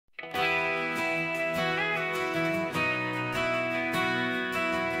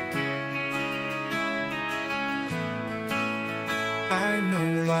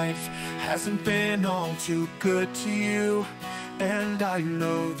life hasn't been all too good to you. And I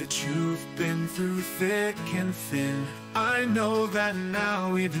know that you've been through thick and thin. I know that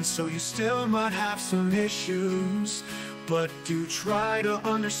now, even so, you still might have some issues. But do try to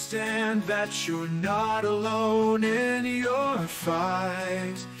understand that you're not alone in your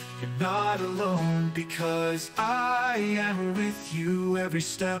fight. You're not alone, because I am with you every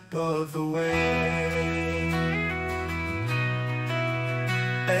step of the way.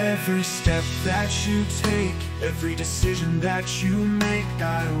 Every step that you take, every decision that you make,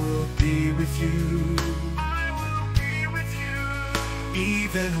 I will be with you. I will be with you.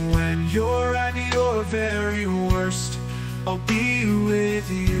 Even when you're at your very worst, I'll be with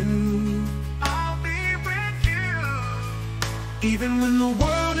you. I'll be with you. Even when the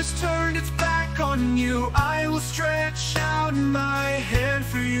world has turned its back on you, I will stretch out my hand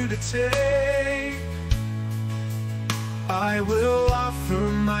for you to take. I will offer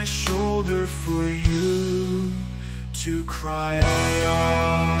my shoulder for you to cry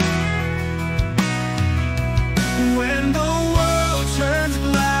on. When the world turns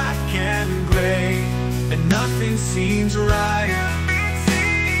black and gray and nothing seems right,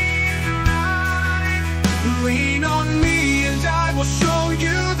 lean on me and I will show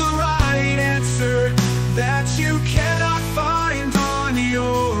you the right answer that you cannot find on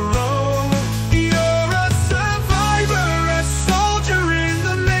your own. You're a survivor, a soldier in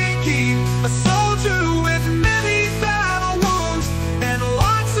the making, a soldier with many battle wounds and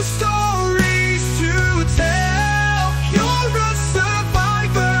lots of stories to tell. You're a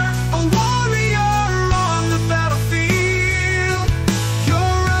survivor, a warrior on the battlefield.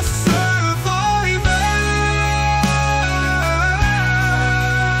 You're a survivor.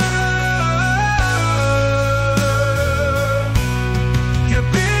 You're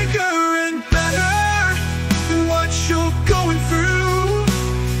bigger and better than what you're going through.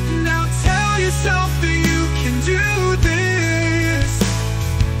 Now tell yourself that you can do this.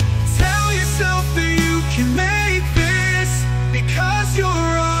 Tell yourself that you can make this, because you're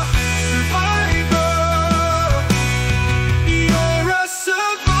a survivor. You're a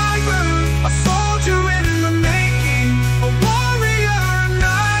survivor, a soldier in the making, a warrior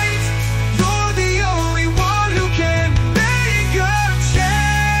knight. You're the only one who can make a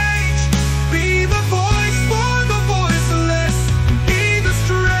change. Be the voice for the voiceless, be the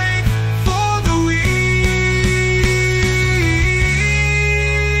strength for the weak.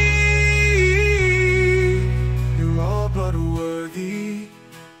 You're all but worthy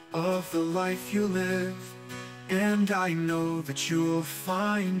of the life you live, and I know that you'll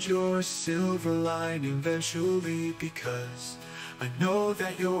find your silver lining eventually, because I know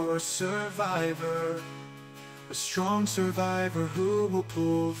that you're a survivor, a strong survivor who will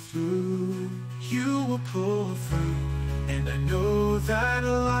pull through. You will pull through, and I know that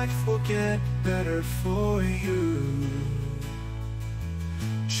life will get better for you.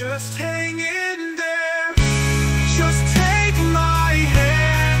 Just hang in